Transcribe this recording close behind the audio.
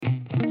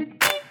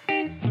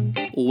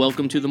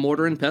Welcome to the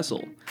Mortar and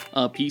Pestle,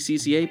 a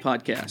PCCA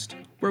podcast,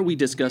 where we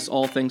discuss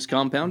all things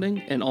compounding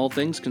and all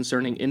things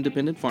concerning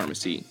independent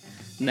pharmacy.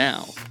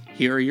 Now,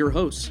 here are your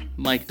hosts,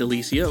 Mike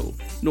DeLisio,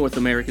 North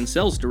American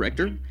Sales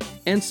Director,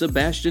 and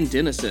Sebastian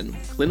Dennison,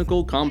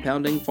 Clinical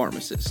Compounding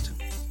Pharmacist.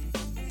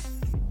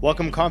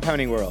 Welcome,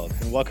 Compounding World,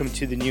 and welcome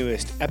to the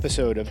newest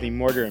episode of the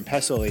Mortar and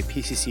Pestle, a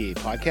PCCA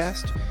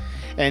podcast.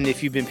 And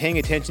if you've been paying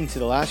attention to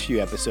the last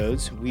few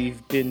episodes,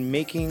 we've been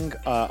making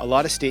a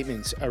lot of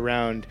statements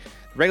around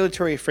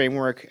regulatory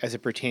framework as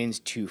it pertains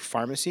to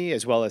pharmacy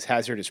as well as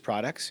hazardous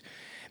products,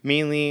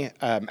 mainly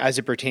as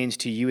it pertains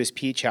to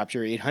USP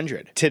Chapter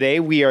 800. Today,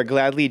 we are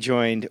gladly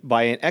joined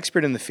by an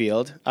expert in the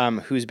field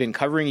who's been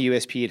covering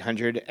USP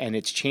 800 and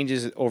its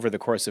changes over the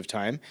course of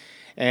time.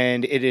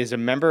 And it is a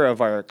member of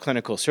our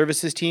clinical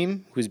services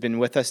team who's been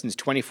with us since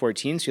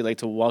 2014. So we'd like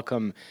to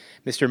welcome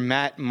Mr.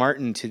 Matt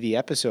Martin to the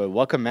episode.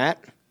 Welcome,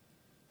 Matt.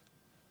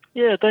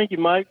 Yeah, thank you,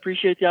 Mike.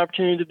 Appreciate the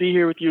opportunity to be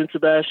here with you and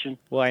Sebastian.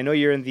 Well, I know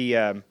you're in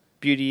the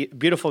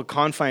beautiful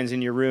confines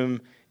in your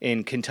room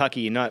in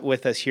Kentucky, not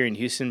with us here in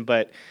Houston,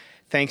 but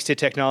thanks to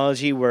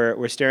technology,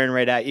 we're staring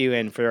right at you.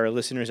 And for our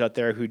listeners out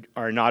there who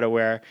are not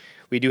aware,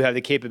 we do have the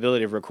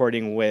capability of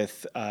recording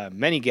with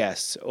many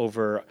guests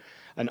over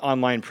an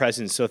online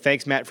presence. So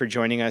thanks, Matt, for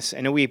joining us. I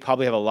know we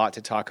probably have a lot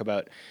to talk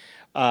about.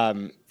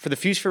 For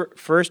the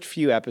first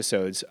few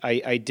episodes,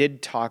 I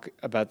did talk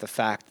about the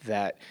fact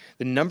that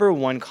the number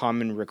one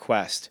common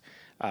request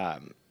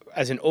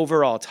as an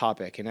overall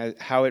topic and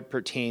how it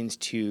pertains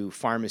to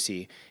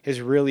pharmacy has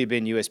really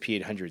been USP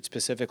 800,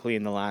 specifically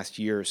in the last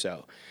year or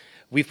so.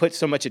 We've put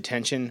so much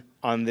attention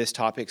on this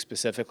topic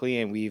specifically,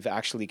 and we've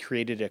actually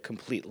created a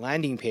complete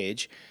landing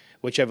page,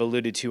 which I've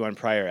alluded to on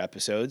prior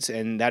episodes,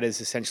 and that is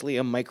essentially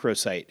a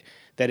microsite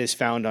that is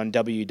found on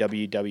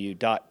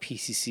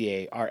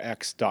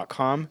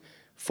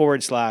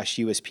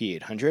www.pccarx.com/USP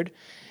 800.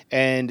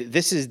 And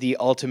this is the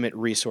ultimate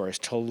resource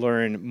to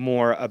learn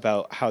more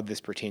about how this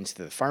pertains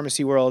to the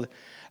pharmacy world,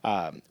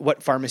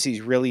 what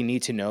pharmacies really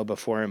need to know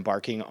before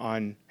embarking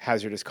on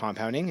hazardous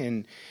compounding.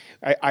 And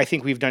I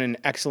think we've done an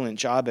excellent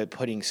job at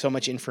putting so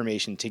much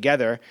information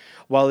together.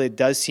 While it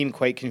does seem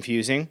quite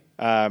confusing,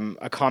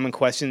 a common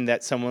question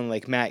that someone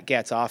like Matt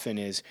gets often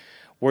is,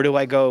 where do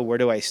I go? Where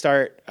do I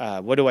start?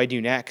 What do I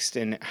do next?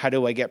 And how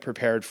do I get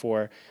prepared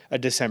for a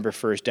December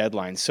 1st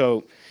deadline?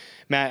 So,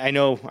 Matt, I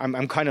know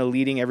I'm kind of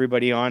leading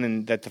everybody on,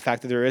 and that the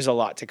fact that there is a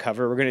lot to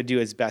cover, we're going to do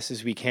as best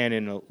as we can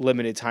in a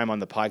limited time on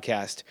the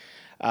podcast.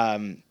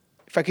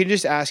 If I could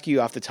just ask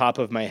you off the top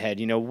of my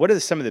head, what are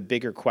some of the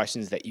bigger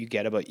questions that you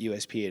get about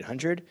USP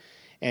 800,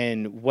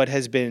 and what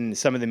has been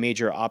some of the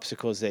major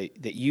obstacles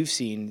that you've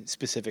seen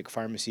specific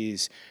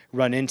pharmacies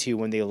run into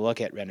when they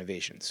look at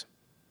renovations?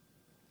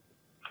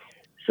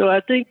 So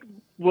I think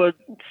what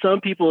some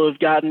people have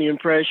gotten the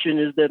impression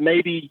is that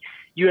maybe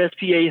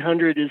USP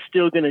 800 is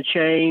still going to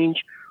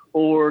change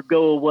or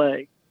go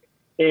away.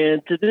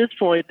 And to this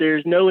point,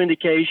 there's no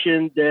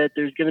indication that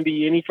there's going to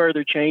be any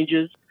further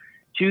changes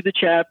to the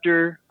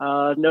chapter,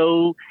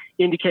 no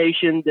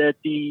indication that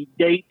the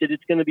date that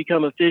it's going to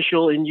become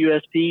official in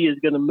USP is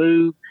going to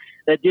move.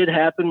 That did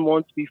happen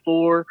once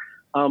before,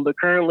 but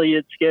currently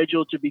it's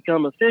scheduled to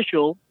become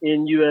official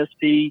in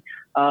USP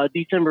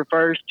December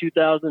 1st,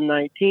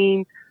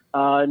 2019,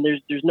 and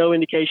there's no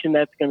indication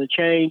that's going to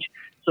change.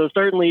 So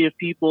certainly if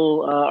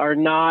people are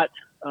not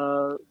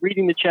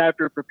reading the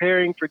chapter,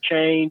 preparing for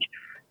change,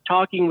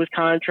 talking with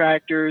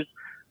contractors,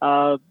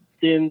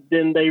 then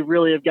they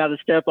really have got to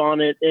step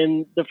on it.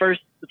 And the first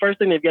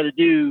thing they've got to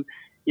do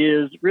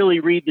is really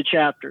read the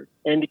chapter.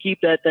 And to keep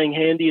that thing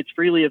handy, it's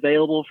freely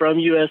available from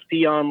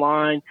USP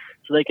online,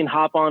 so they can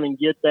hop on and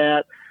get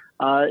that.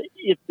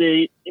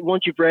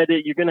 Once you've read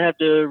it, you're going to have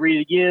to read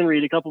it again,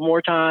 read a couple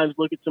more times,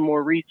 look at some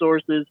more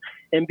resources,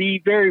 and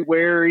be very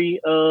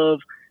wary of.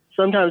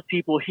 Sometimes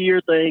people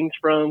hear things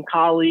from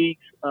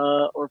colleagues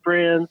or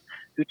friends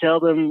who tell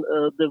them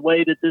the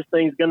way that this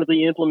thing's going to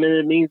be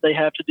implemented means they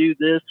have to do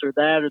this or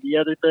that or the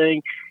other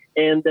thing,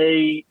 and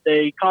they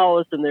call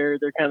us and they're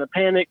kind of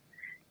panicked.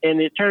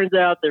 And it turns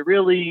out that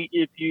really,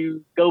 if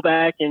you go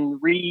back and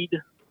read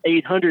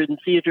 800 and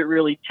see if it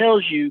really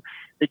tells you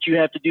that you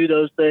have to do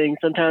those things,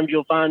 sometimes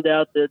you'll find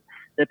out that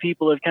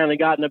people have kind of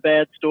gotten a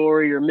bad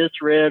story or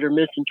misread or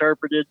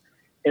misinterpreted.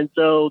 And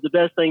so the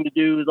best thing to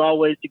do is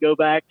always to go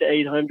back to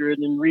 800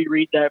 and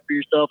reread that for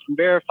yourself and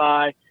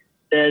verify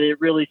that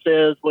it really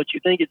says what you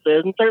think it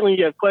says. And certainly if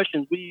you have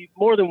questions, we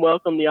more than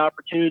welcome the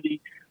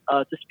opportunity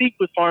to speak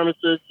with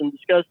pharmacists and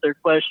discuss their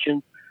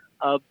questions.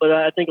 But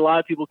I think a lot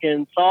of people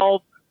can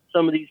solve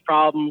some of these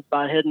problems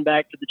by heading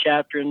back to the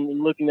chapter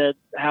and looking at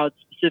how it's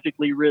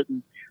specifically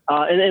written.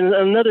 And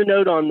another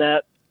note on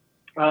that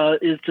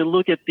is to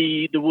look at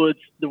the words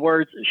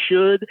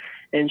should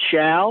and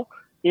shall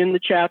in the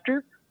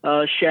chapter.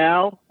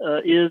 Shall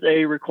is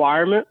a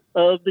requirement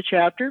of the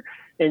chapter,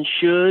 and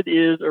should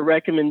is a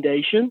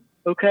recommendation.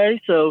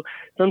 Okay, so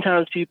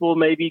sometimes people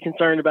may be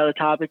concerned about a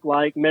topic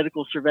like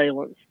medical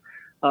surveillance.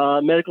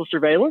 Medical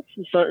surveillance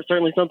is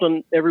certainly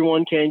something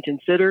everyone can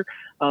consider,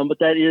 but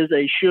that is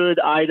a should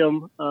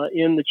item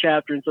in the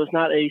chapter, and so it's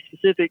not a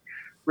specific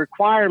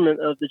requirement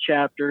of the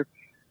chapter.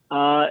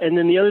 And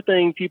then the other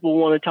thing people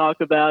want to talk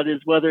about is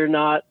whether or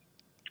not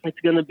it's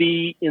going to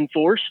be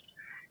enforced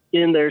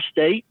in their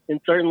state.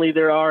 And certainly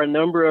there are a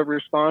number of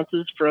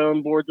responses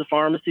from boards of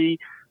pharmacy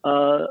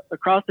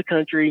across the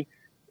country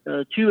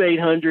to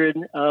 800,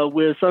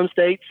 with some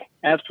states,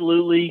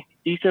 absolutely,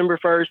 December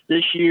 1st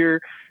this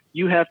year,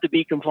 you have to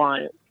be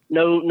compliant.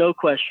 No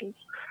questions.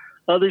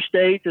 Other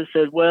states have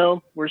said,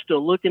 well, we're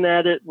still looking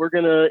at it. We're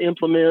going to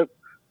implement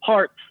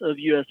parts of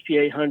USP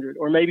 800,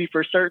 or maybe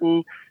for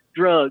certain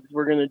drugs,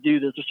 we're going to do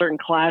this, or certain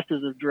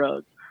classes of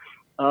drugs.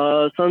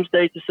 Some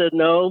states have said,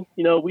 no,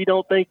 we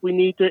don't think we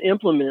need to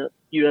implement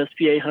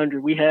USP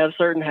 800. We have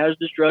certain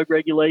hazardous drug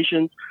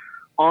regulations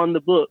on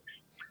the books.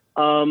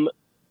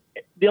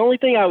 The only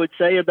thing I would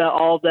say about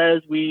all of that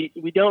is we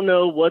don't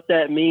know what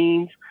that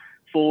means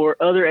for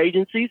other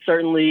agencies.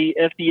 Certainly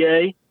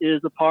FDA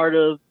is a part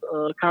of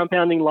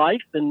compounding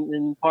life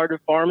and part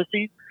of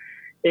pharmacies.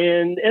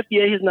 And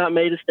FDA has not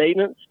made a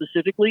statement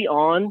specifically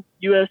on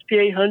USP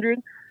 800.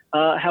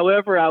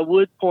 However, I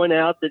would point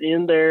out that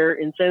in their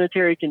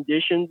sanitary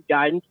conditions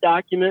guidance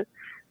document,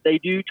 they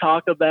do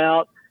talk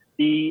about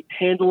the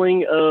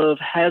handling of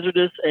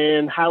hazardous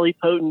and highly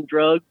potent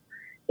drugs.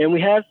 And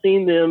we have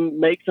seen them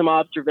make some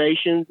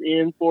observations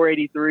in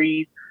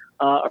 483s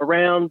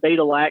around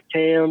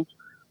beta-lactams,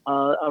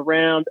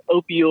 around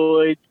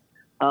opioids,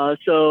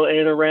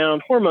 and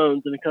around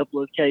hormones in a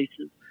couple of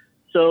cases.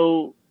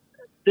 So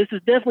this is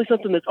definitely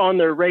something that's on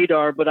their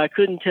radar, but I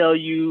couldn't tell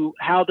you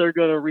how they're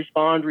going to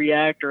respond,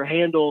 react, or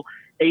handle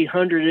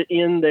 800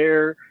 in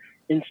their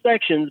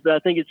inspections, but I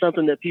think it's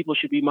something that people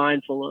should be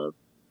mindful of.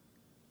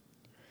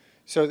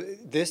 So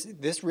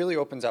this really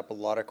opens up a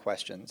lot of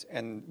questions,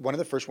 and one of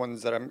the first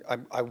ones that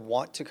I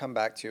want to come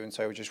back to, and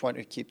so I just want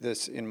to keep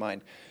this in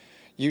mind.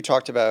 You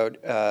talked about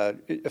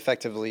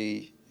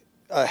effectively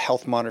a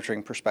health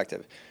monitoring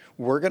perspective.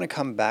 We're going to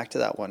come back to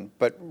that one,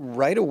 but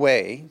right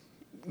away,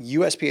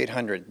 USP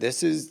 800.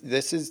 This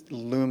is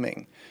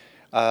looming.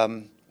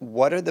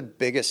 What are the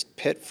biggest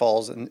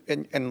pitfalls?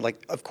 And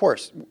like, of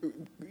course,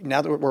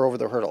 now that we're over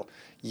the hurdle,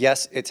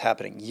 yes, it's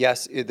happening.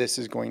 Yes, this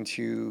is going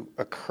to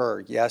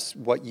occur. Yes,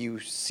 what you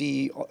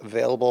see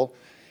available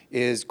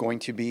is going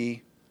to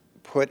be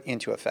put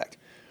into effect.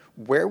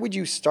 Where would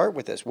you start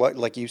with this? What,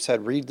 like you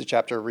said, read the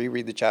chapter,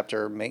 reread the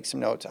chapter, make some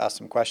notes, ask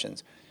some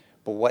questions.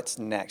 But what's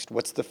next?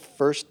 What's the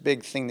first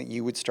big thing that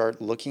you would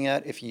start looking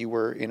at if you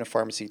were in a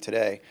pharmacy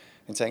today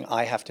and saying,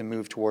 I have to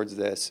move towards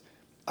this?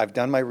 I've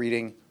done my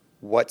reading.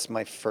 What's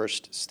my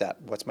first step?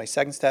 What's my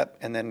second step?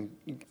 And then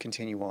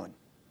continue on.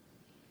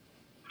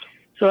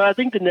 So I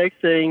think the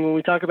next thing, when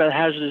we talk about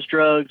hazardous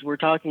drugs, we're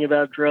talking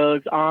about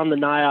drugs on the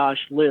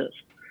NIOSH list.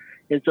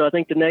 And so I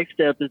think the next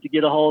step is to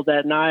get a hold of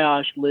that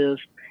NIOSH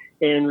list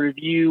and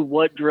review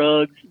what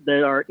drugs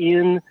that are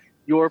in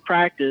your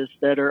practice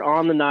that are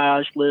on the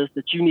NIOSH list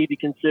that you need to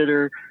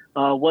consider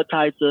what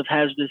types of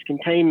hazardous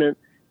containment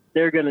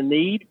they're going to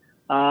need.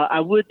 I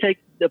would take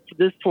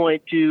this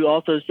point to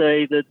also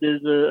say that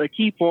there's a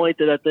key point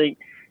that I think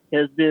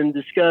has been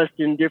discussed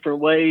in different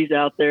ways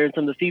out there, and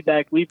some of the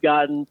feedback we've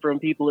gotten from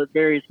people at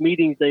various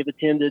meetings they've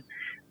attended,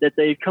 that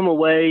they've come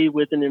away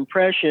with an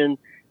impression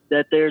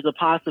that there's a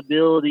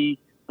possibility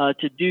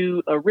to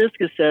do a risk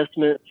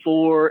assessment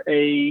for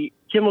a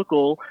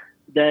chemical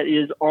that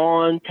is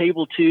on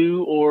Table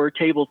 2 or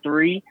Table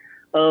 3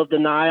 of the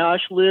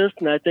NIOSH list.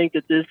 And I think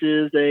that this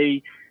is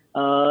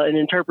an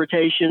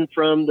interpretation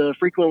from the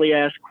frequently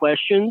asked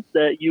questions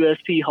that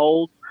USP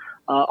holds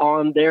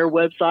on their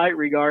website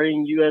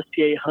regarding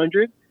USP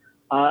 800.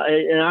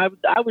 And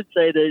I would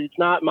say that it's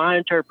not my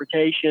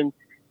interpretation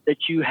that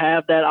you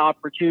have that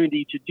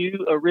opportunity to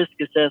do a risk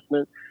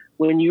assessment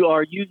when you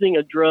are using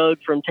a drug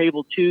from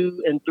Table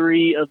 2 and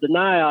 3 of the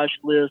NIOSH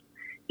list,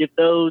 if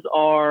those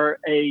are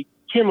a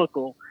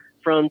chemical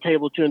from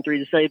Table 2 and 3,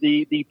 to say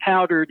the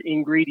powdered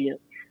ingredient,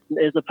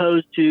 as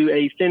opposed to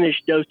a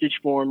finished dosage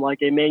form like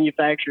a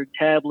manufactured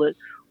tablet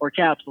or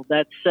capsule.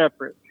 That's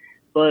separate.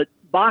 But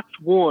Box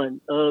 1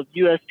 of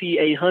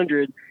USP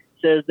 800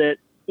 says that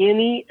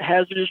any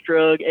hazardous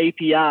drug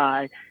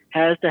API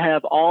has to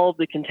have all of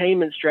the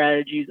containment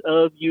strategies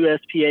of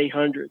USP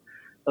 800.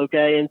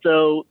 Okay, and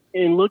so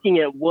in looking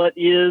at what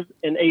is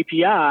an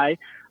API,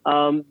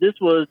 this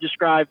was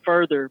described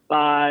further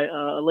by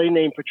a lady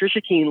named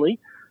Patricia Keenly.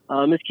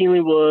 Ms. Keenly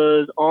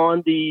was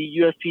on the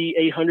USP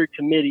 800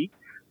 committee.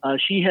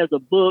 She has a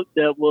book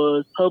that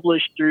was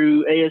published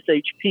through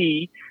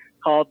ASHP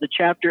called the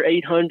Chapter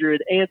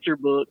 800 Answer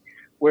Book,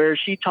 where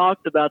she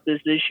talked about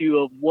this issue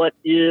of what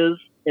is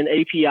an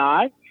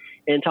API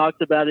and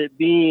talked about it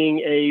being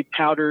a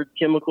powdered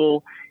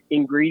chemical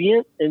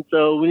ingredient. And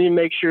so we need to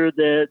make sure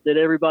that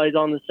everybody's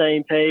on the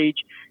same page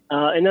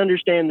and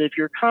understand that if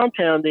you're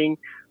compounding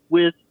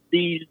with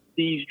these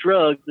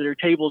drugs that are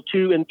Table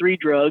 2 and 3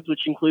 drugs,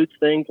 which includes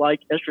things like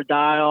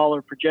estradiol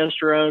or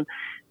progesterone,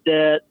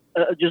 that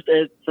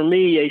for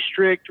me, a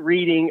strict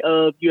reading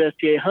of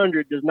USP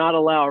 800 does not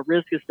allow a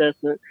risk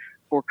assessment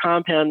for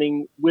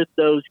compounding with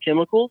those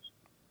chemicals.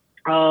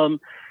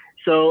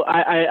 So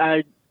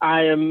I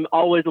I am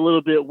always a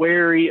little bit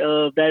wary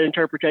of that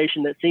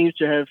interpretation that seems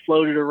to have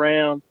floated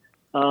around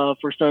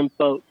for some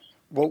folks.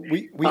 Well,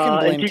 we can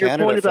blame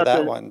Canada for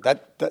that one.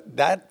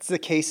 That's the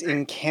case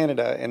in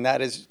Canada, and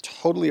that is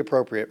totally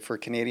appropriate for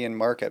Canadian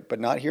market, but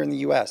not here in the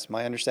U.S.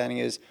 My understanding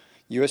is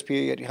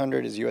USP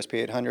 800 is USP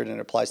 800, and it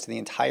applies to the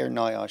entire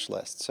NIOSH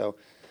list. So,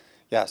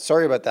 yeah,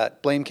 sorry about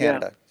that. Blame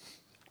Canada. Yeah.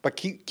 But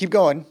keep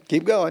going.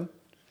 Keep going.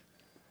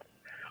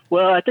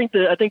 Well, I think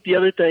the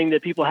other thing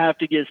that people have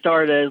to get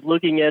started is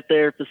looking at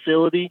their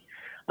facility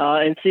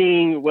and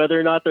seeing whether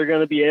or not they're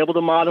going to be able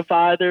to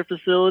modify their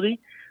facility.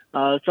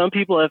 Some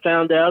people have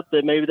found out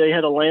that maybe they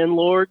had a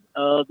landlord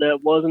that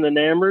wasn't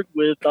enamored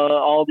with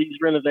all these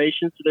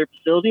renovations to their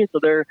facility, and so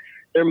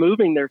they're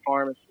moving their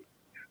pharmacy.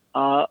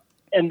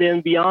 And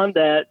then beyond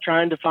that,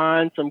 trying to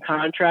find some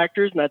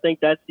contractors, and I think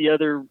that's the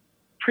other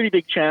pretty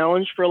big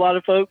challenge for a lot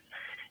of folks,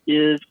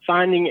 is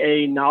finding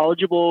a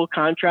knowledgeable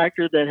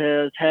contractor that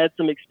has had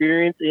some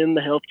experience in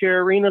the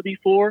healthcare arena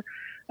before.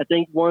 I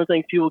think one of the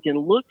things people can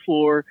look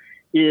for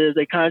is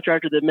a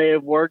contractor that may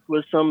have worked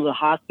with some of the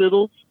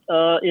hospitals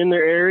in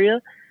their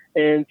area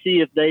and see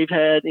if they've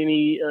had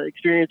any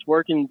experience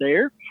working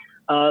there.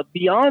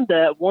 Beyond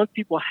that, once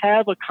people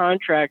have a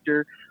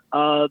contractor,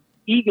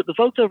 the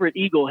folks over at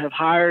Eagle have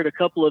hired a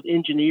couple of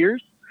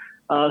engineers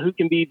who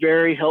can be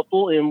very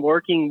helpful in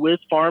working with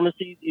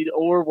pharmacies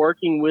or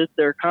working with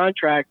their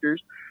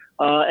contractors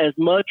as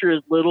much or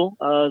as little.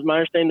 As my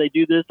understanding, they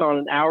do this on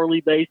an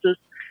hourly basis.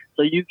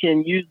 So you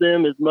can use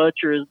them as much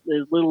or as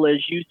little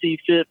as you see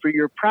fit for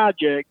your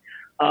project.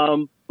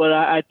 But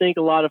I think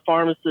a lot of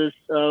pharmacists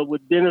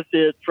would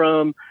benefit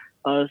from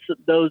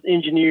those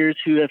engineers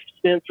who have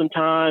spent some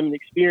time and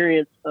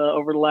experience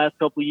over the last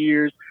couple of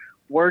years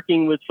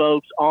working with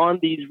folks on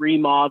these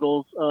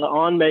remodels,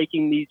 on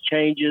making these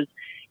changes.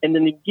 And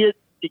then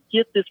to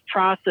get this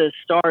process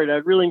started,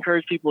 I'd really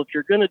encourage people, if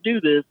you're going to do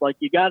this, like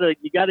you gotta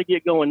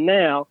get going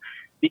now,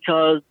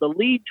 because the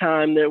lead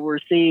time that we're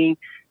seeing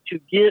to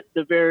get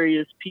the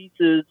various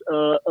pieces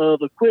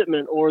of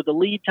equipment, or the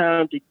lead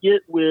time to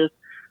get with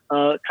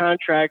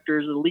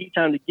contractors, the lead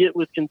time to get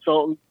with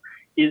consultants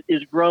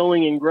is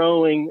growing and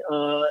growing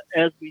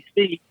as we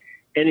speak.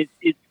 And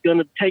it's going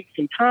to take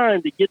some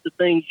time to get the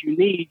things you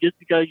need. Just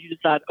because you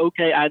decide,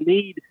 okay, I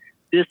need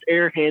this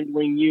air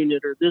handling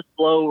unit or this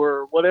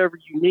blower or whatever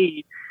you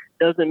need,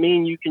 doesn't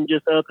mean you can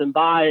just up and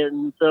buy it.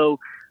 And so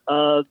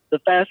the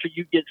faster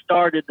you get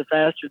started, the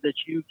faster that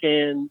you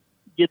can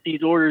get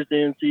these orders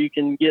in, so you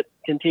can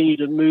continue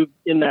to move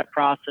in that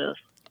process.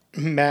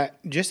 Matt,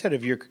 just out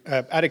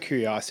of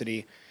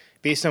curiosity,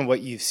 based on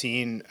what you've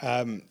seen,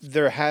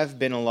 there have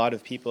been a lot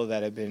of people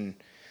that have been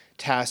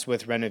tasked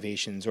with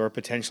renovations or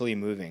potentially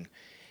moving.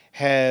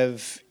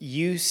 Have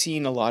you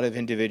seen a lot of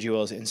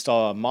individuals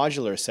install a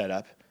modular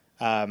setup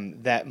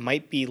that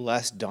might be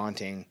less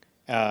daunting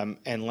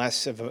and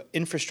less of an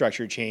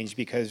infrastructure change,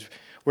 because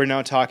we're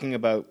now talking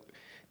about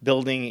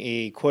building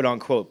a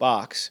quote-unquote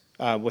box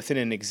within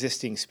an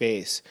existing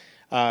space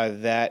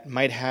that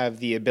might have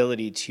the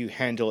ability to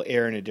handle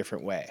air in a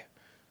different way?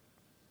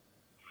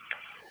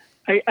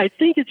 I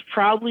think it's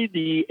probably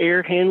the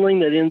air handling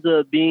that ends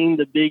up being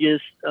the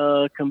biggest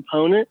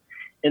component.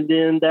 And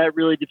then that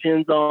really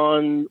depends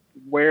on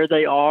where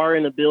they are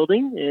in a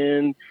building.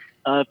 And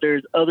if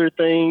there's other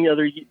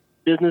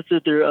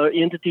businesses or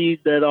entities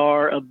that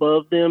are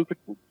above them,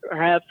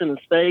 perhaps in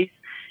a space,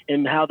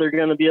 and how they're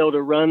going to be able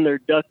to run their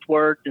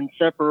ductwork and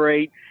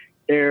separate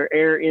their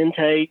air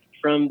intake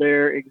from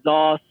their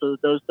exhaust, so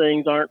that those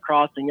things aren't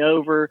crossing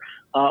over,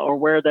 or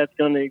where that's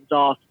going to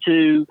exhaust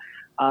to.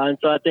 And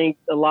so I think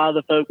a lot of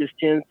the focus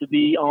tends to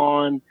be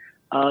on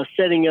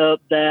setting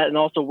up that, and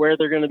also where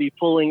they're going to be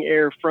pulling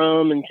air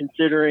from, and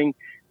considering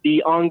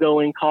the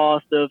ongoing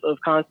cost of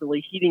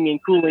constantly heating and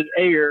cooling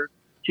air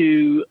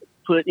to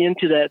put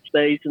into that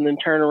space and then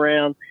turn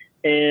around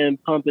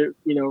and pump it,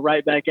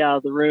 right back out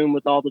of the room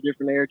with all the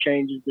different air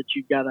changes that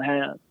you've got to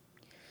have.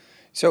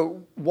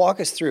 So walk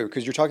us through,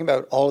 because you're talking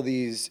about all of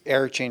these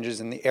air changes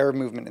and the air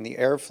movement and the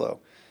airflow.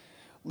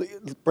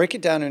 Break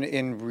it down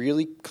in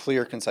really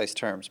clear, concise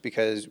terms,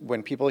 because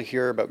when people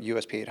hear about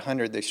USP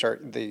 800,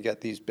 they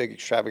get these big,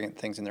 extravagant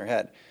things in their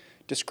head.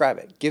 Describe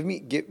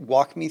it.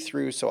 Walk me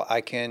through so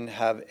I can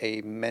have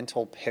a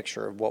mental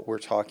picture of what we're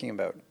talking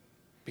about,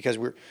 because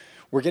we're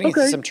getting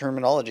into some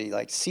terminology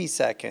like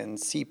CSEC and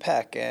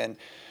CPEC and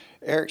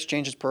air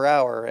exchanges per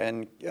hour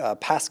and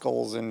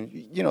pascals,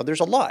 and there's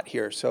a lot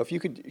here. So if you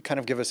could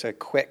kind of give us a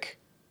quick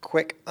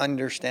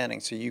understanding,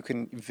 so you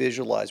can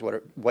visualize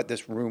what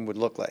this room would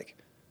look like.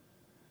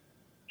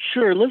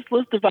 Sure. Let's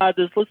divide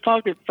this. Let's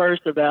talk at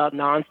first about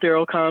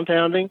non-sterile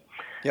compounding.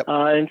 Yep.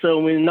 And so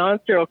when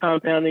non-sterile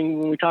compounding,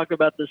 when we talk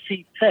about the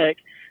CPEC,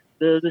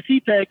 the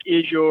CPEC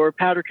is your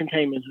powder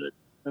containment hood.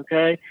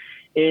 Okay.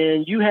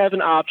 And you have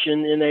an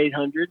option in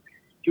 800.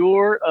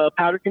 Your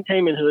powder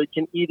containment hood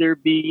can either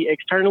be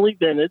externally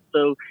vented,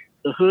 so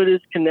the hood is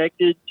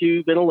connected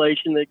to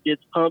ventilation that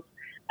gets pumped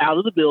out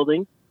of the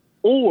building,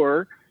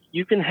 or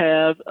you can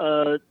have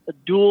a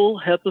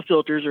dual HEPA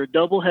filters or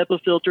double HEPA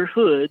filter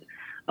hood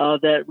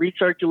that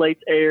recirculates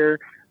air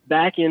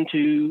back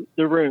into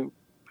the room.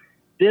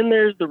 Then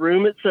there's the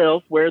room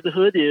itself where the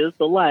hood is,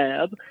 the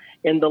lab,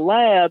 and the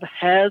lab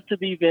has to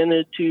be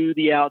vented to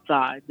the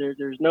outside.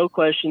 There's no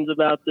questions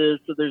about this.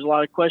 So there's a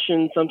lot of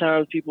questions.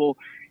 Sometimes people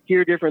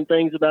hear different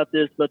things about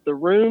this, but the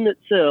room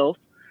itself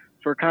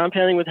for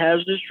compounding with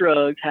hazardous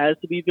drugs has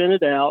to be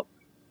vented out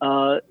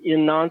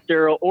in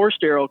non-sterile or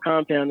sterile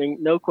compounding,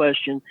 no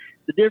question.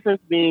 The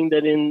difference being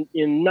that in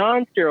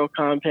non-sterile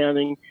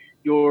compounding,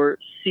 your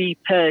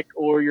CPEC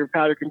or your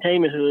powder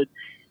containment hood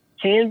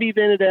can be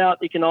vented out.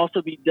 It can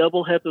also be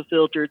double HEPA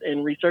filtered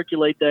and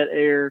recirculate that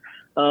air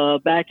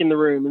back in the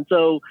room. And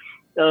so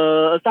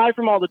aside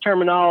from all the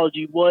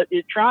terminology, what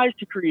it tries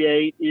to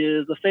create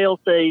is a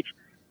fail-safe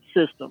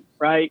system,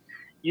 right?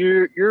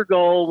 Your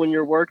goal when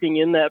you're working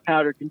in that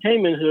powder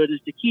containment hood is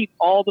to keep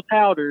all the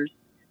powders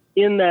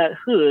in that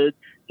hood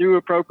through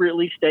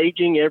appropriately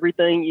staging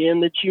everything in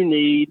that you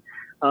need,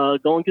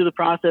 going through the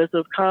process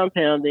of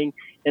compounding,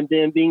 and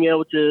then being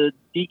able to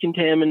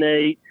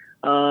decontaminate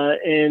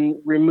and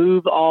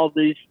remove all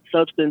these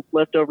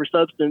leftover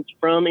substance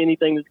from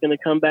anything that's going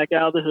to come back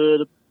out of the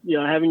hood,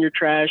 having your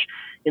trash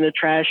in a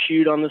trash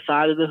chute on the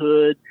side of the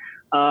hood,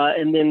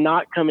 and then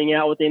not coming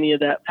out with any of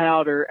that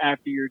powder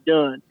after you're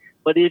done.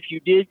 But if you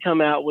did come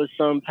out with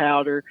some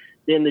powder,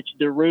 then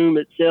the room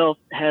itself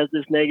has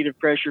this negative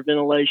pressure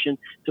ventilation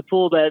to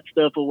pull that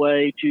stuff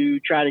away to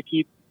try to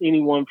keep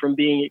anyone from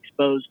being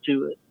exposed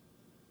to it.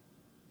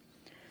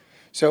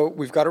 So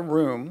we've got a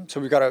room, so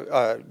we've got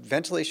a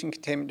ventilation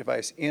containment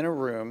device in a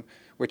room,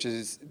 which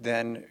is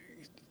then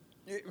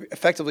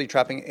effectively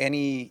trapping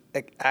any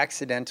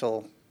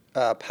accidental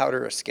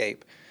powder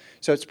escape.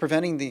 So it's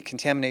preventing the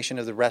contamination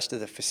of the rest of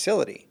the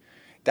facility.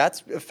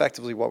 That's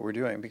effectively what we're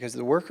doing, because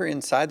the worker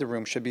inside the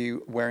room should be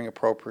wearing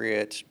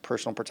appropriate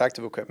personal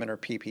protective equipment or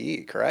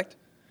PPE, correct?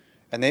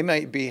 And they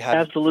might be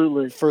having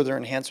Absolutely further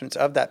enhancements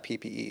of that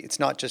PPE. It's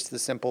not just the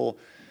simple,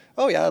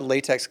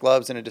 latex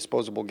gloves and a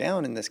disposable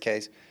gown in this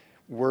case.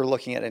 We're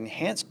looking at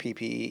enhanced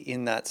PPE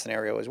in that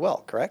scenario as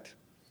well, correct?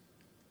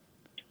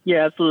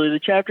 Yeah, absolutely.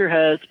 The chapter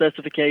has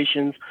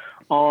specifications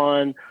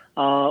on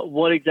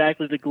what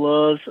exactly the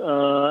gloves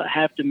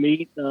have to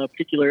meet,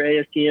 particular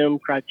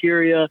ASTM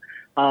criteria.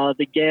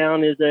 The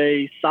gown is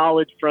a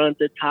solid front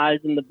that ties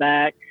in the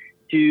back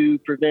to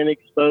prevent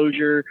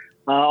exposure,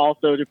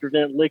 also to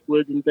prevent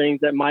liquids and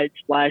things that might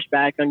splash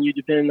back on you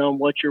depending on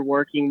what you're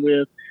working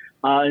with.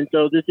 And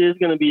so this is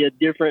going to be a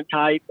different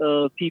type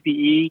of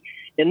PPE.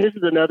 And this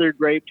is another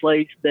great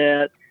place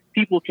that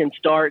people can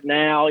start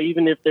now,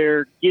 even if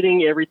they're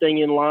getting everything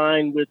in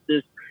line with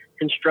this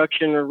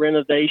construction or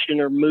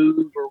renovation or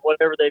move or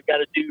whatever they've got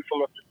to do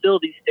from a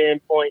facility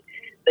standpoint.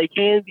 They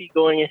can be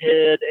going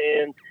ahead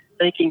and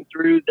thinking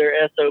through their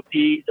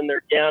SOPs and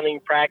their gowning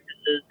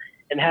practices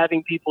and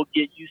having people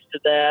get used to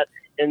that.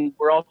 And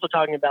we're also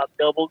talking about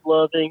double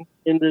gloving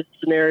in this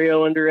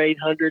scenario under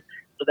 800.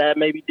 So that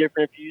may be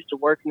different if you're used to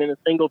working in a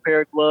single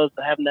pair of gloves,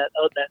 but having that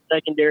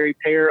secondary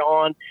pair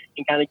on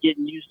and kind of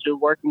getting used to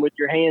working with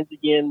your hands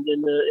again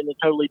in a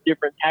totally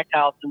different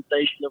tactile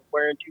sensation of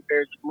wearing two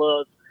pairs of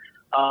gloves.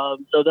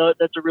 So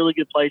that's a really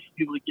good place for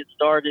people to get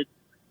started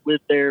with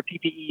their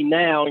PPE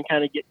now and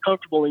kind of get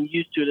comfortable and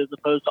used to it as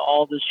opposed to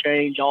all this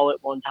change all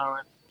at one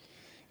time.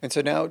 And so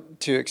now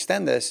to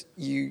extend this,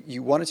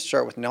 you wanted to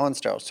start with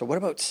non-sterile. So what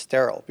about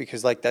sterile?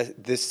 Because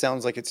this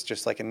sounds like it's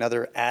just like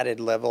another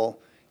added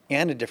level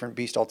and a different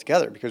beast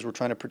altogether, because we're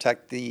trying to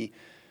protect the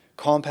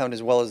compound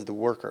as well as the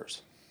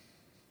workers.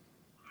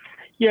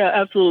 Yeah,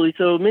 absolutely.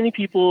 So many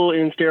people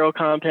in sterile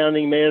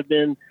compounding may have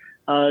been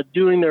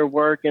doing their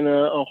work in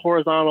a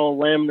horizontal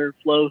laminar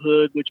flow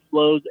hood, which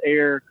blows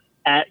air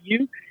at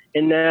you.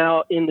 And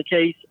now in the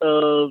case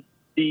of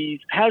these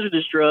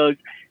hazardous drugs,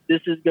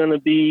 this is going to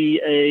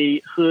be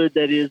a hood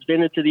that is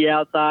vented to the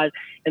outside.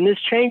 And this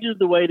changes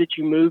the way that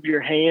you move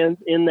your hands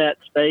in that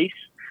space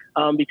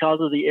because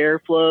of the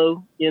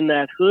airflow in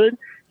that hood,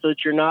 so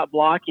that you're not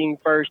blocking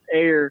first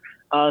air.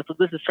 So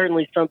this is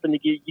certainly something to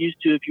get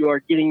used to if you are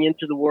getting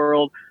into the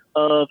world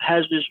of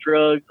hazardous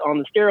drugs on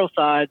the sterile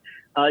side.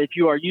 If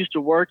you are used to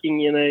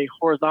working in a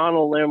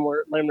horizontal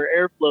laminar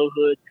airflow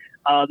hood,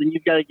 then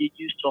you've got to get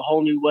used to a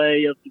whole new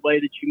way of the way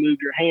that you move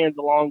your hands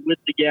along with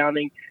the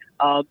gowning.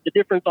 The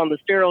difference on the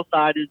sterile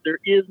side is there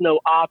is no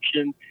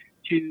option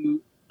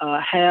to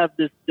have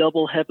this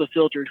double HEPA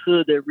filtered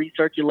hood that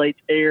recirculates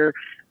air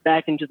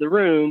back into the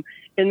room.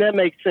 And that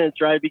makes sense,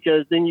 right?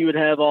 Because then you would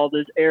have all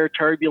this air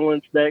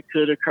turbulence that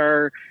could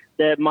occur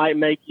that might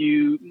make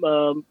you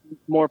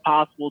more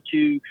possible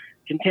to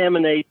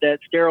contaminate that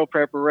sterile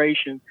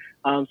preparation.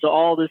 So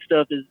all this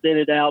stuff is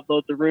vented out,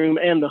 both the room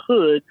and the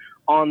hood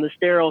on the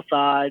sterile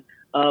side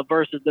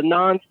versus the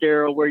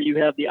non-sterile where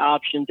you have the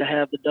option to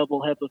have the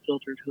double HEPA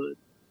filtered hood.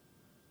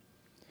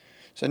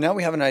 So now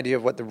we have an idea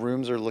of what the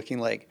rooms are looking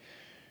like.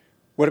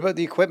 What about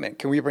the equipment?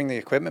 Can we bring the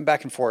equipment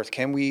back and forth?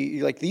 Can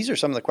we, these are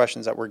some of the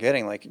questions that we're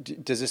getting.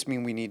 Does this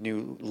mean we need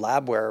new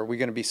labware? Are we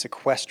going to be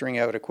sequestering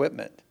out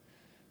equipment?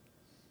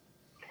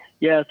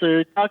 Yeah, so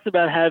it talks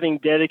about having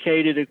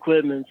dedicated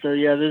equipment. So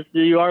yeah,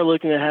 you are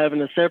looking at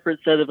having a separate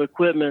set of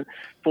equipment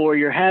for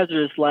your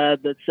hazardous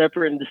lab that's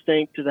separate and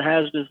distinct to the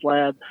hazardous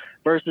lab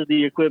versus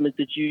the equipment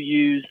that you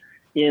use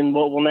in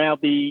what will now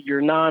be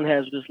your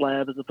non-hazardous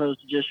lab as opposed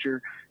to just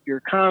your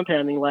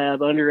compounding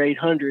lab under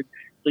 800.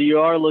 So you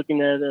are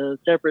looking at a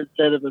separate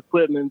set of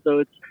equipment. So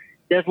it's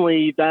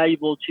definitely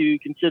valuable to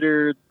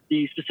consider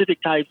the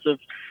specific types of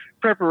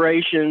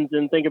preparations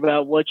and think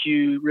about what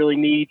you really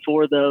need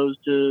for those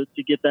to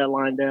get that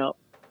lined out.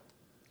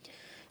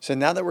 So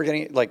now that we're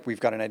getting, like,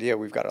 we've got an idea,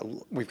 we've got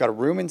a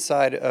room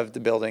inside of the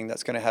building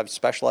that's going to have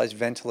specialized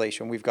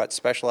ventilation. We've got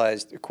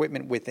specialized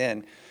equipment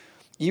within.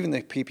 Even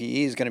the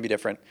PPE is going to be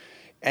different.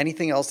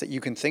 Anything else that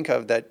you can think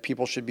of that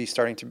people should be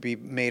starting to be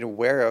made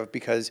aware of?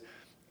 Because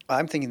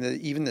I'm thinking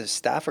that even the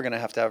staff are going to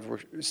have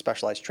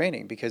specialized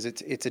training, because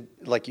it's a,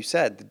 like you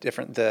said, the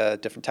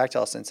different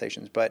tactile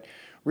sensations. But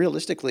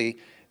realistically,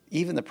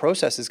 even the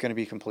process is going to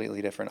be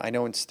completely different. I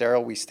know in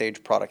sterile we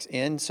stage products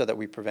in so that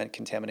we prevent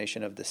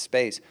contamination of the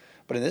space.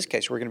 But in this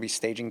case, we're going to be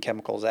staging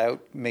chemicals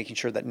out, making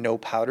sure that no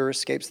powder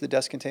escapes the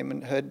dust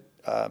containment hood.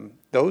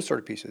 Those sort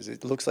of pieces.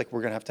 It looks like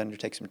we're going to have to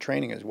undertake some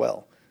training as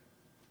well.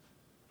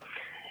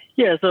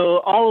 Yeah, so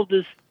all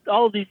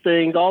of these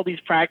things, all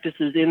these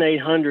practices in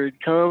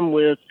 800 come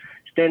with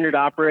standard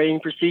operating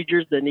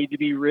procedures that need to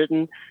be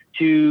written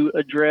to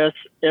address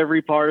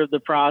every part of the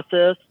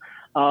process.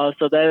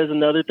 So that is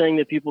another thing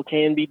that people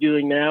can be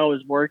doing now,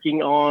 is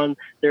working on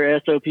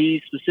their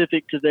SOPs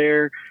specific to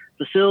their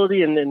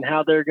facility and then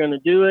how they're going to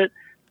do it,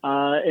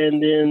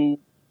 and then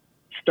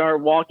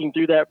start walking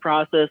through that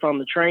process on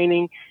the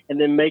training, and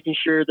then making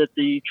sure that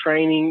the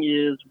training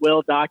is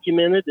well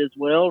documented as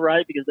well,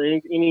 right? Because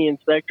any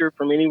inspector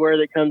from anywhere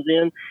that comes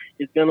in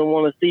is going to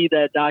want to see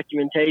that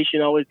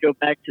documentation. Always go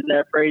back to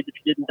that phrase: if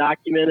you didn't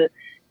document it,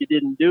 you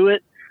didn't do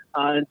it.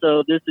 And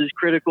so this is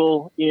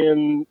critical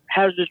in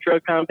hazardous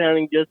drug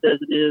compounding, just as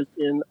it is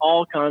in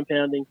all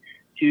compounding,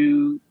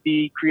 to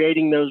be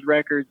creating those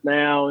records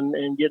now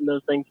and getting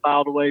those things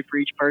filed away for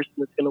each person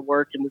that's going to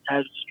work in this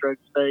hazardous drug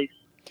space.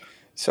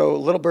 So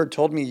Little Bird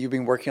told me you've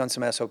been working on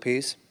some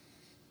SOPs.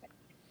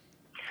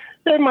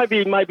 There might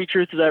be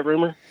truth to that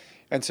rumor.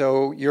 And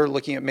so you're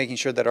looking at making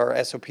sure that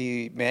our SOP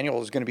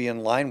manual is going to be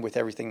in line with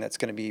everything that's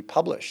going to be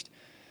published.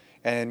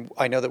 And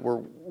I know that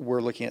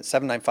we're looking at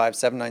 795,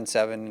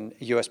 797,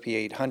 USP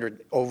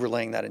 800,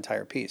 overlaying that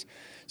entire piece.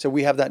 So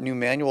we have that new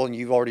manual, and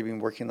you've already been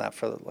working on that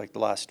for like the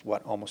last,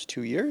 almost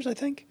 2 years, I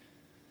think?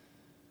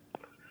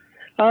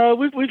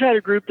 We've had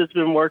a group that's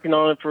been working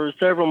on it for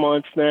several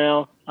months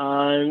now,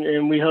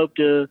 and we hope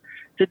to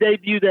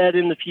debut that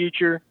in the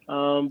future.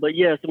 But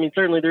yes, I mean,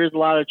 certainly there is a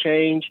lot of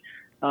change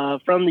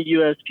from the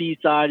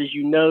USP side. As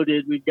you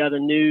noted, we've got a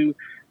new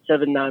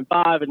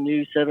 795, a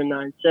new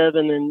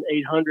 797, and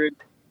 800,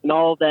 and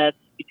all of that's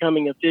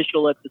becoming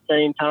official at the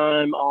same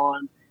time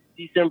on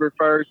December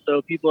 1st.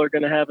 So people are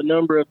going to have a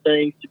number of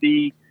things to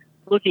be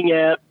looking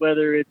at,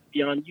 whether it's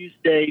beyond use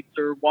dates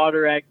or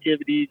water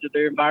activities or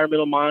their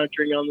environmental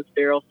monitoring on the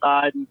sterile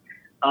side,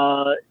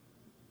 and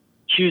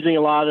choosing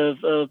a lot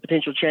of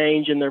potential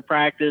change in their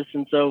practice.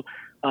 And so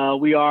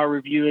we are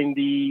reviewing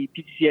the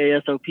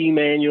PCCA SOP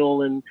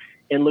manual and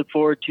look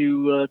forward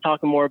to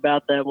talking more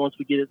about that once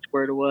we get it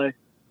squared away.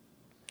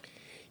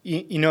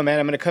 You know, man,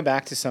 I'm going to come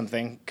back to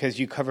something because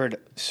you covered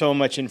so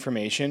much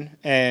information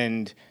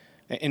and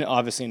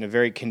obviously in a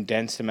very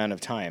condensed amount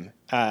of time.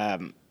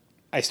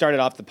 I started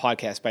off the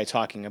podcast by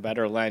talking about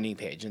our landing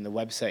page and the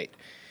website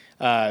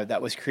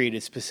that was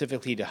created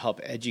specifically to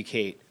help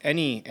educate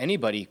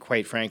anybody,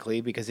 quite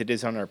frankly, because it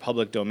is on our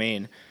public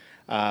domain,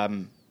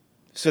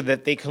 so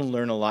that they can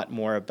learn a lot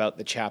more about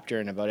the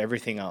chapter and about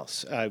everything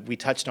else. We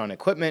touched on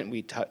equipment,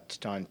 we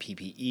touched on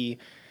PPE,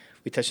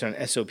 we touched on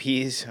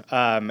SOPs,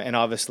 and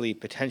obviously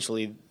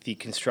potentially the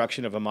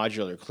construction of a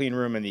modular clean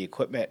room and the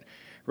equipment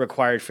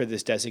required for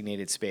this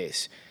designated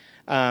space.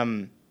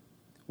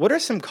 What are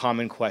some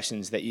common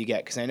questions that you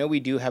get? Because I know we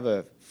do have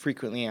a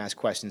frequently asked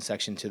questions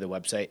section to the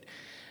website.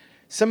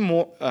 Some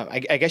more, I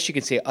guess you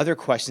could say, other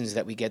questions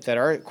that we get that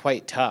are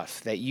quite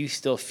tough, that you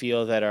still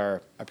feel that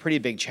are a pretty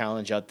big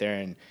challenge out there,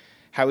 and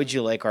how would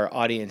you like our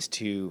audience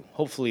to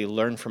hopefully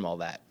learn from all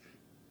that?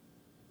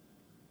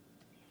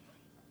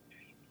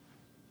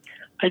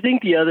 I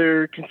think the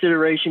other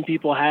consideration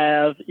people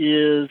have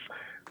is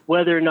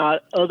whether or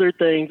not other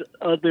drugs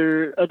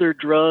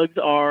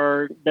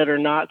that are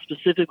not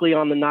specifically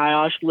on the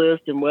NIOSH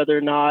list, and whether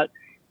or not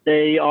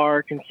they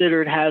are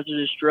considered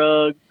hazardous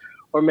drugs,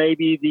 or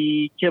maybe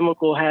the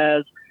chemical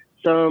has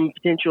some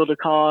potential to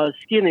cause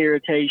skin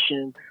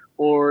irritation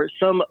or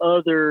some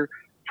other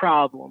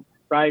problem,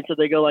 right? So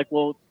they go like,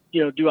 well,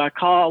 do I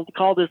call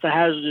this a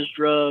hazardous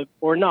drug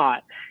or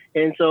not?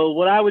 And so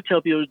what I would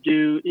tell people to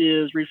do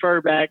is refer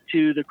back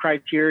to the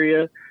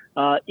criteria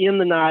in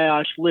the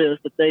NIOSH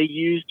list that they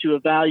use to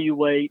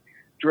evaluate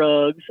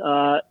drugs,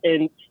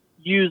 and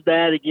use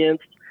that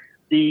against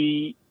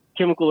the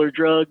chemical or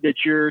drug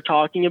that you're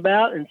talking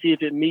about, and see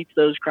if it meets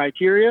those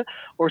criteria,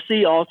 or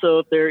see also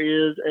if there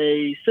is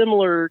a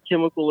similar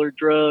chemical or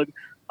drug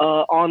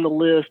on the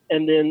list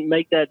and then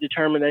make that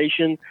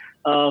determination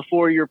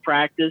for your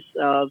practice.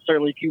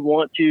 Certainly, if you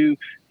want to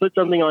put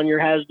something on your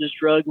hazardous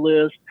drug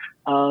list,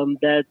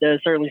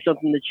 that's certainly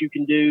something that you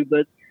can do.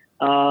 But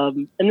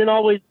and then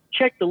always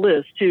check the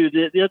list too.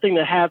 The other thing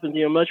that happens,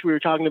 much we were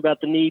talking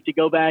about the need to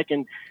go back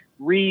and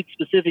read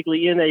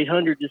specifically in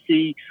 800 to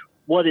see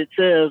what it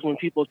says when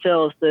people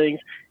tell us things,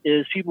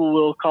 is people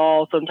will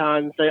call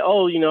sometimes and say,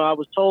 oh, I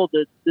was told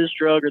that this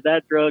drug or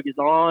that drug is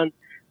on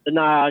the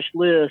NIOSH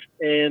list,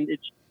 and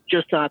it's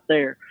just not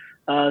there.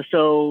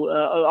 So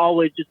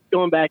always just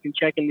going back and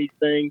checking these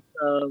things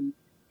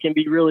can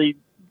be really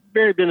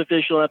very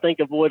beneficial. I think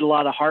avoid a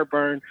lot of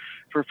heartburn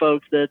for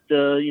folks that,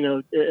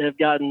 have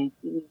gotten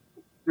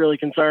really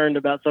concerned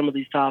about some of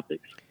these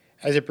topics.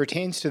 As it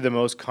pertains to the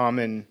most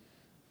common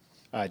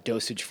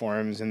dosage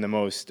forms and the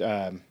most,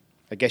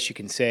 I guess you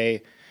can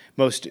say,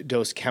 most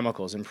dosed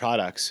chemicals and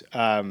products,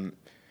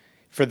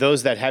 for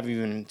those that haven't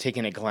even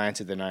taken a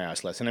glance at the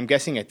NIOSH list, and I'm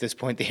guessing at this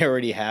point they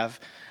already have,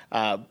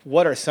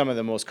 what are some of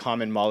the most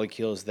common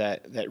molecules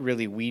that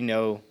really we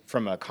know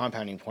from a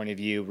compounding point of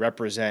view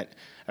represent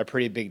a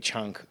pretty big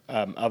chunk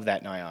of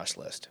that NIOSH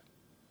list?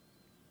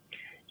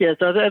 Yeah,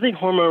 so I think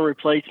hormone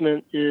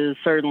replacement is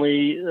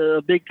certainly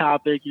a big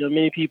topic.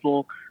 Many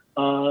people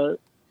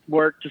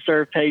work to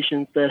serve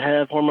patients that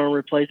have hormone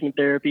replacement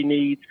therapy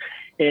needs,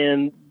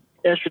 and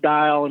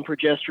estradiol and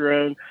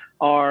progesterone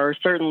are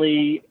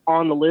certainly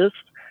on the list.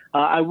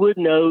 I would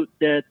note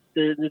that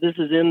this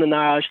is in the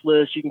NIOSH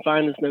list. You can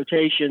find this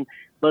notation,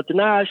 but the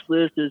NIOSH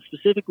list is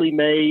specifically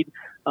made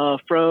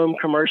from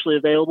commercially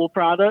available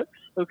products.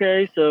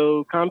 Okay,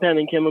 so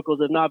compounding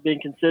chemicals have not been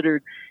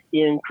considered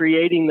in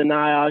creating the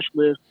NIOSH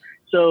list.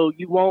 So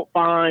you won't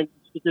find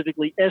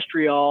specifically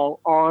estriol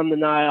on the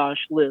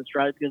NIOSH list,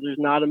 right? Because there's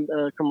not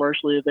a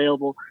commercially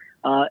available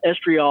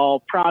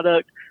estriol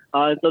product.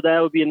 And so that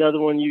would be another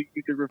one you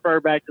could refer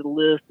back to the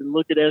list and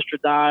look at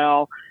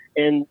estradiol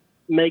and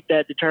make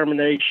that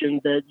determination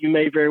that you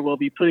may very well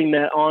be putting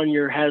that on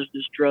your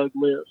hazardous drug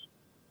list.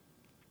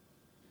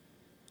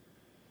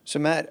 So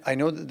Matt, I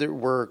know that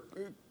we're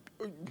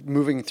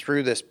moving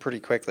through this pretty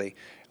quickly.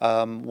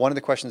 One of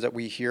the questions that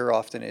we hear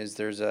often is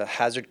there's a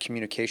hazard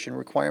communication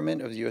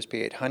requirement of the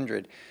USP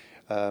 800.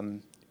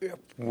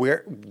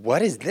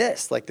 What is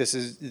this? Like, this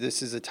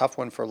is a tough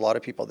one for a lot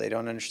of people. They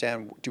don't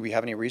understand. Do we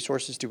have any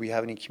resources? Do we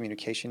have any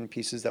communication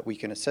pieces that we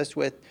can assist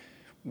with?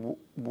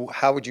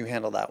 How would you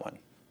handle that one?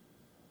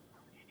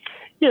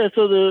 Yeah,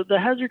 so the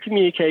hazard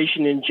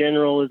communication in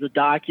general is a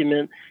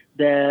document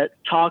that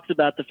talks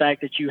about the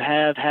fact that you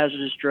have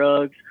hazardous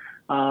drugs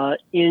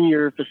in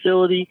your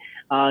facility.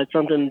 It's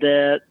something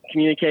that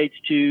communicates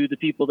to the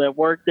people that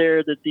work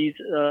there that these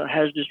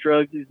hazardous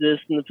drugs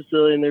exist in the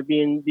facility and they're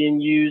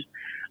being used.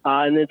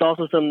 And it's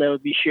also something that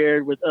would be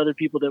shared with other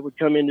people that would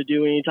come in to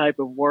do any type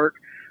of work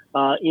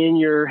in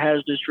your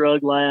hazardous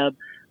drug lab.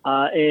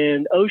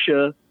 And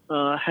OSHA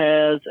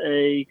has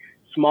a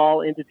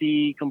small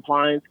entity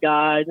compliance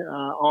guide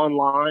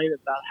online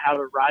about how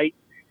to write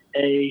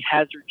a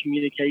hazard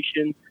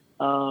communication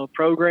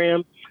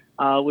program,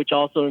 which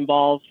also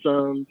involves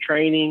some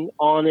training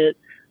on it,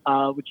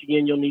 which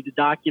again, you'll need to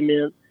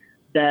document.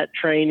 That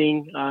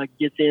training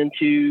gets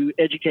into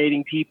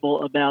educating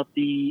people about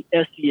the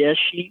SDS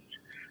sheets,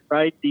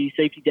 right? The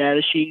safety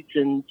data sheets,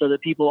 and so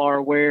that people are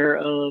aware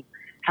of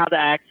how to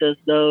access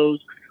those,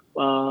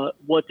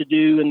 what to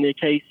do in the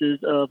cases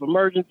of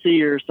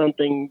emergency or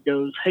something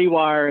goes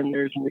haywire and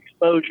there's an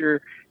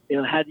exposure.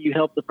 How do you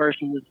help the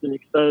person that's been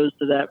exposed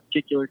to that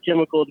particular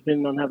chemical,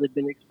 depending on how they've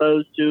been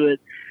exposed to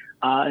it?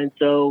 And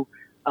so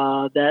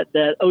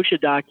that OSHA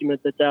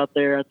document that's out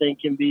there, I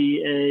think, can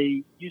be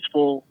a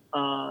useful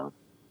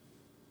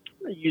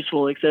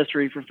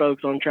accessory for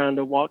folks on trying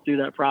to walk through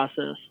that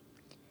process.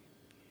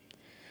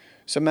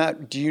 So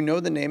Matt, do you know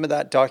the name of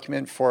that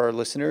document for our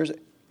listeners?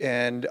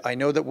 And I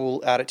know that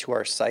we'll add it to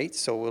our site,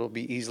 so it'll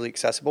be easily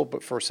accessible.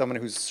 But for someone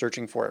who's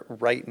searching for it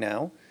right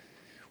now,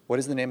 what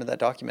is the name of that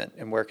document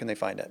and where can they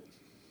find it?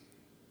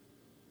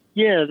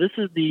 Yeah, this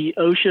is the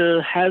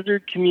OSHA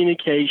Hazard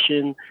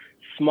Communication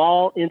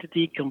Small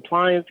Entity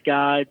Compliance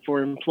Guide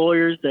for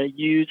employers that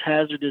use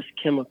hazardous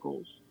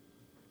chemicals.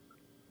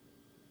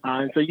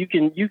 And so you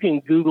can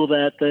Google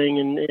that thing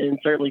and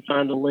certainly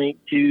find a link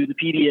to the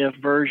PDF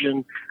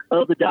version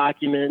of the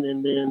document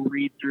and then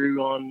read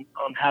through on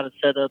how to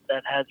set up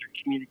that hazard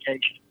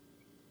communication.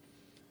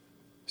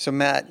 So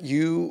Matt,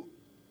 you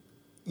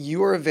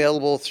are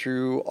available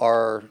through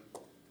our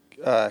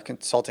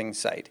consulting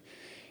site,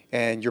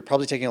 and you're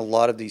probably taking a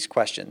lot of these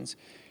questions.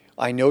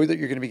 I know that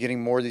you're going to be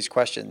getting more of these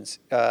questions.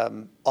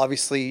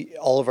 Obviously,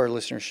 all of our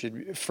listeners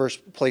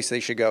first place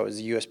they should go is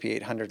the USP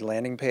 800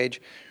 landing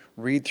page.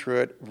 Read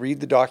through it,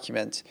 read the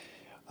documents.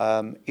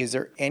 Is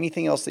there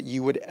anything else that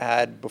you would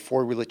add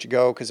before we let you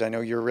go? Because I know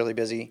you're really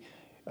busy,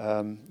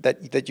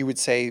 that you would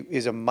say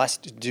is a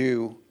must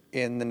do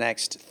in the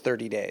next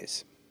 30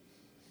 days?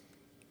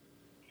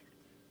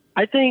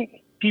 I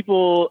think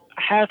people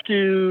have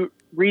to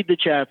read the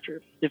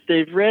chapter. If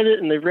they've read it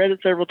and they've read it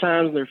several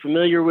times and they're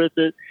familiar with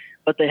it,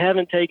 but they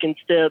haven't taken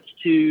steps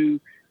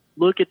to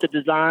look at the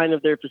design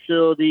of their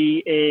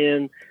facility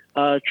and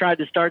tried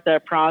to start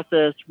that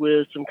process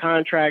with some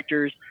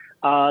contractors,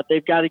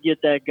 they've got to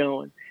get that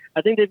going.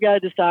 I think they've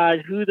got to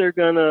decide who they're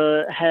going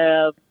to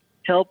have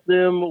help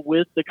them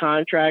with the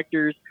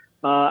contractors.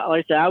 Like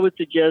I said, I would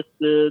suggest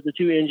the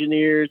two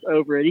engineers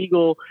over at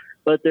Eagle,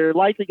 but they're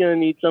likely going to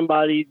need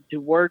somebody to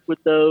work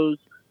with those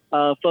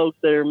folks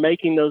that are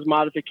making those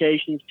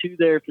modifications to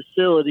their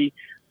facility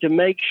to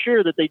make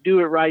sure that they do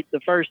it right the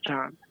first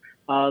time.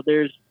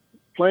 There's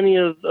plenty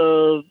of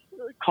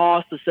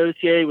costs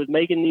associated with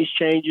making these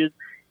changes,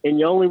 and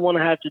you only want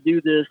to have to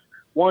do this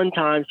one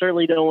time.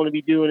 Certainly don't want to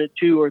be doing it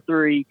 2 or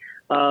 3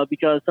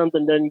 because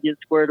something doesn't get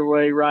squared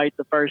away right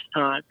the first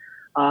time.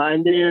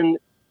 And then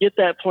get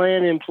that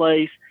plan in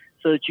place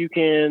so that you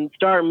can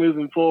start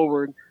moving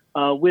forward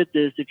with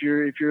this if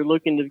you're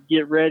looking to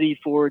get ready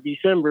for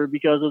December,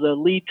 because of the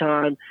lead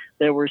time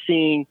that we're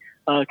seeing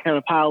kind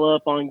of pile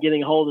up on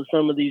getting a hold of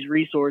some of these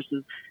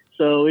resources.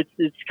 So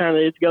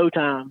it's go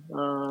time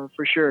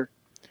for sure.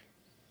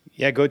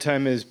 Yeah, go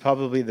time is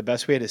probably the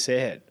best way to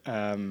say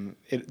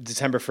it.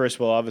 December 1st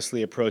will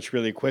obviously approach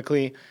really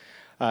quickly,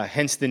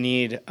 hence the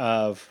need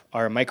of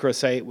our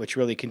microsite, which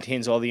really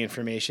contains all the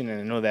information. And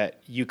I know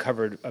that you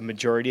covered a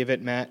majority of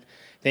it, Matt.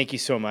 Thank you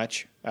so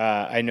much.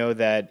 I know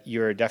that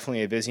you're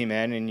definitely a busy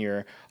man and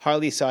you're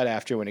highly sought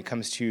after when it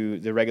comes to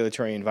the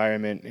regulatory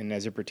environment and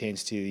as it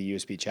pertains to the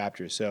USP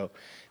chapter. So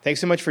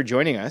thanks so much for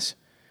joining us.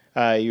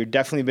 You've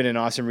definitely been an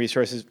awesome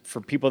resource for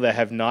people that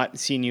have not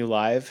seen you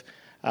live.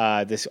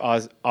 This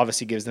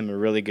obviously gives them a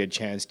really good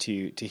chance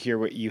to hear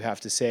what you have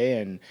to say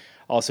and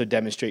also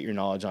demonstrate your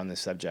knowledge on this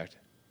subject.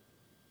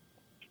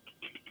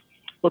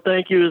 Well,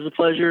 thank you. It was a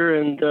pleasure.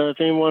 And if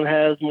anyone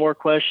has more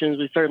questions,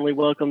 we certainly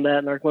welcome that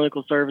in our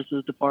clinical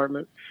services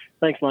department.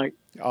 Thanks, Mike.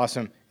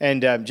 Awesome.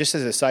 And just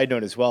as a side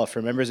note as well,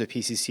 for members of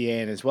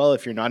PCCA, and as well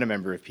if you're not a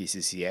member of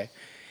PCCA,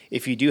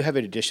 if you do have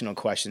additional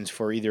questions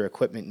for either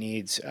equipment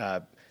needs,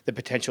 the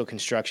potential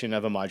construction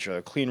of a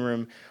modular clean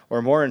room,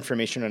 or more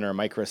information on our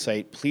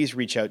microsite, please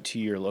reach out to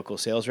your local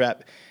sales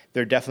rep.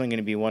 They're definitely going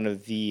to be one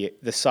of the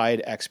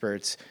side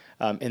experts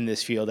in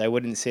this field. I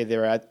wouldn't say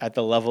they're at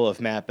the level of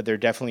Matt, but they're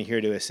definitely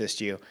here to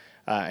assist you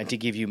and to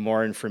give you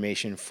more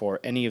information for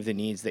any of the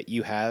needs that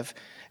you have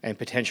and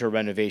potential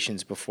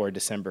renovations before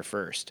December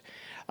 1st.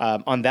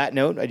 On that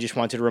note, I just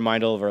wanted to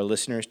remind all of our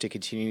listeners to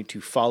continue to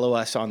follow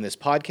us on this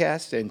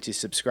podcast and to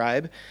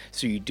subscribe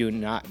so you do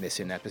not miss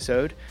an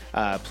episode.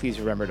 Please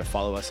remember to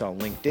follow us on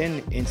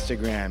LinkedIn,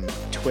 Instagram,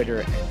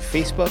 Twitter, and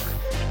Facebook.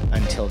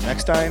 Until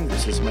next time,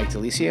 this is Mike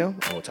Delisio,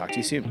 and we'll talk to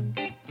you soon.